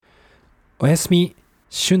おやすみ、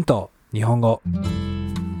春と日本語。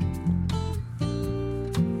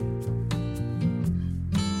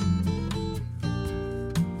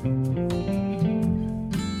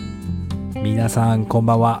皆さんこん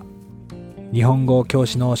ばんは。日本語教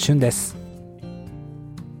師の春です。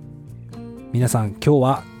皆さん今日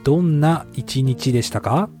はどんな一日でした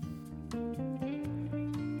か？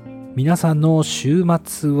皆さんの週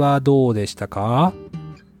末はどうでしたか？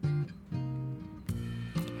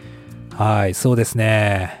はい、そうです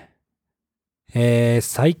ね。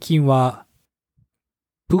最近は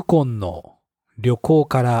プコンの旅行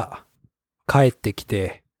から帰ってき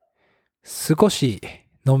て少し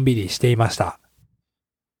のんびりしていました。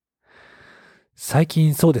最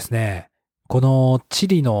近そうですね、このチ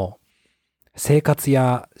リの生活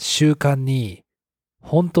や習慣に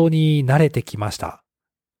本当に慣れてきました。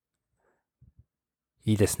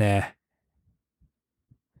いいですね。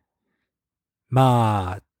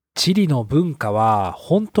チリの文化は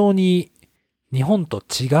本当に日本と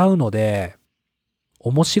違うので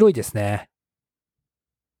面白いですね。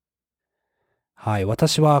はい、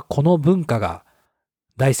私はこの文化が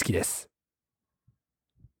大好きです。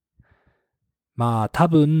多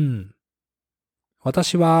分、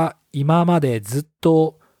私は今までずっ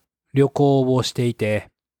と旅行をしていて、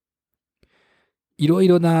いろい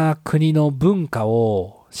ろな国の文化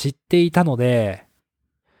を知っていたので、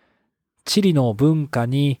チリの文化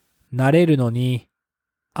に慣れるのに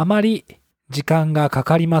あまり時間がか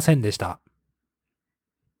かりませんでした。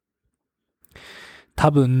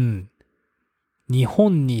多分、日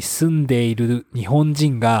本に住んでいる日本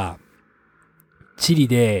人がチリ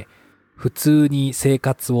で普通に生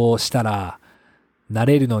活をしたら慣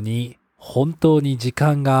れるのに本当に時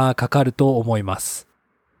間がかかると思います。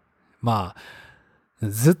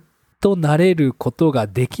ずっと慣れることが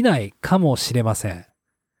できないかもしれません。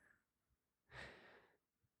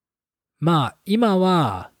今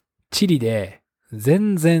はチリで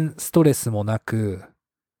全然ストレスもなく、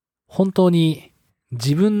本当に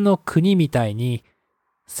自分の国みたいに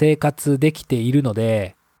生活できているの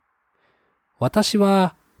で、私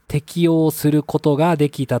は適応することが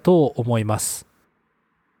できたと思います。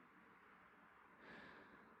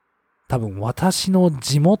多分私の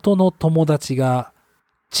地元の友達が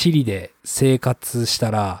チリで生活し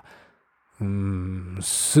たら、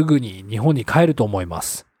すぐに日本に帰ると思いま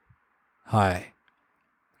す。はい。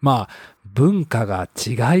文化が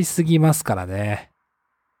違いすぎますからね。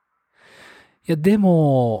で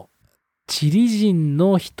も、チリ人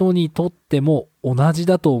の人にとっても同じ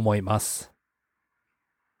だと思います。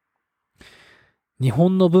日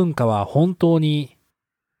本の文化は本当に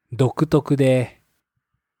独特で、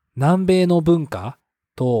南米の文化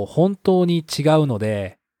と本当に違うの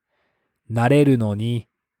で、慣れるのに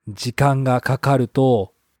時間がかかる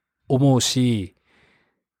と思うし、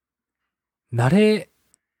慣れ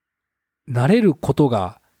ること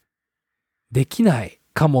ができない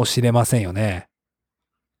かもしれませんよね。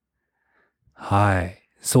はい、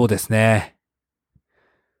そうですね。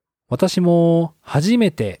私も初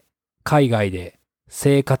めて海外で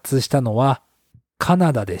生活したのはカ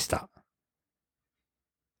ナダでした。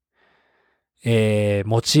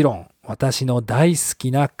もちろん私の大好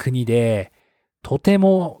きな国で、とて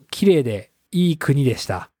も綺麗でいい国でし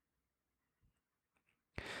た。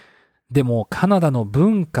でもカナダの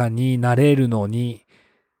文化に慣れるのに、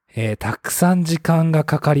たくさん時間が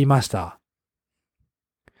かかりました。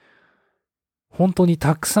本当に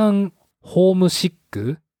たくさんホームシッ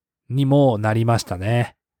クにもなりました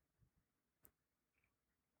ね。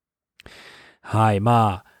はい、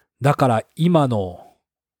だから今の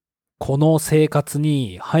この生活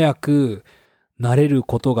に早く慣れる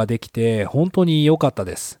ことができて本当に良かった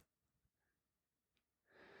です。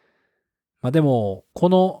でも、こ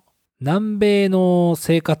の南米の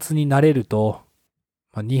生活に慣れると、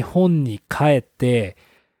日本に帰って、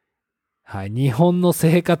はい、日本の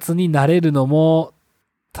生活に慣れるのも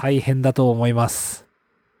大変だと思います。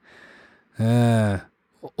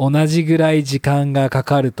同じぐらい時間がか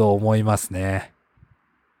かると思いますね。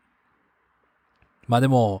で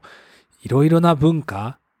も、いろいろな文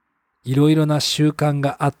化、いろいろな習慣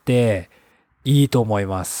があっていいと思い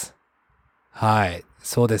ます。はい、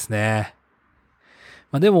そうですね。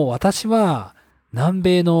でも私は南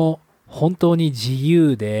米の本当に自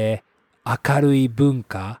由で明るい文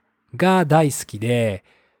化が大好きで、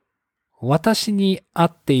私に合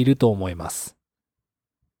っていると思います。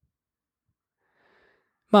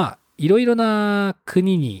いろいろな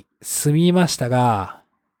国に住みましたが、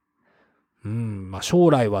将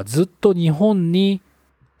来はずっと日本に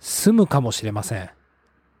住むかもしれません。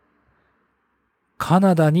カ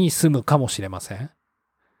ナダに住むかもしれません。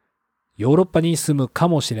ヨーロッパに住むか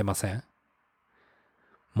もしれません。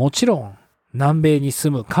もちろん南米に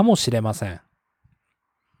住むかもしれません。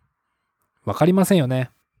わかりませんよね。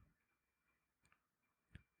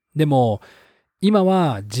でも今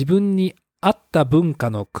は自分に合った文化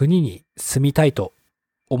の国に住みたいと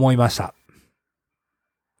思いました。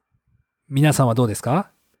皆さんはどうです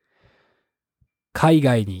か？海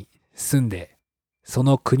外に住んでそ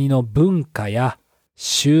の国の文化や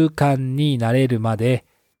習慣に慣れるまで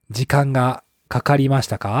時間がかかりまし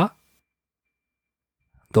たか？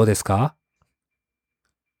どうですか？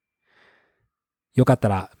よかった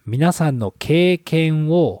ら皆さんの経験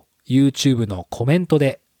を YouTube のコメント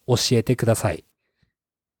で教えてください。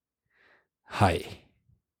はい。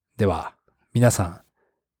では皆さん、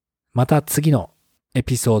また次のエ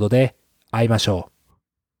ピソードで会いましょう。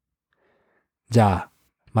じゃあ、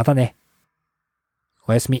またね。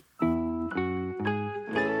おやすみ。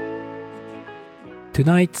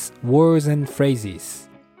Tonight's words and phrases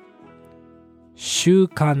習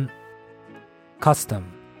慣 custom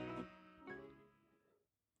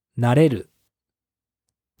慣れる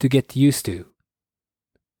to get used to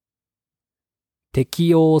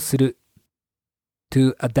適応する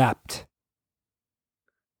to adapt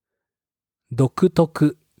独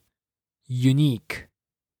特 unique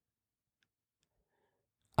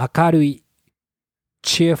明るい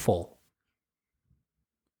cheerful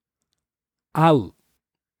合う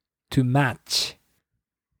to match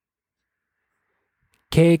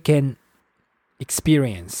経験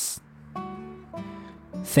experience.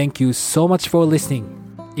 Thank you so much for listening.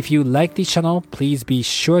 If you like this channel, please be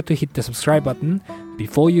sure to hit the subscribe button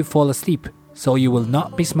before you fall asleep so you will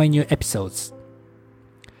not miss my new episodes.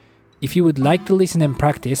 If you would like to listen and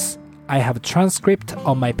practice, I have a transcript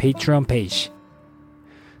on my Patreon page.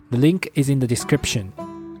 The link is in the description.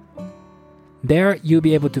 There, you'll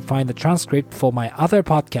be able to find the transcript for my other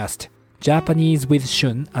podcast, Japanese with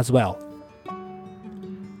Shun, as well.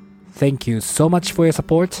 Thank you so much for your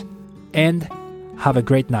support, and have a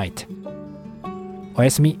great night. お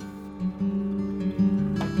やすみ。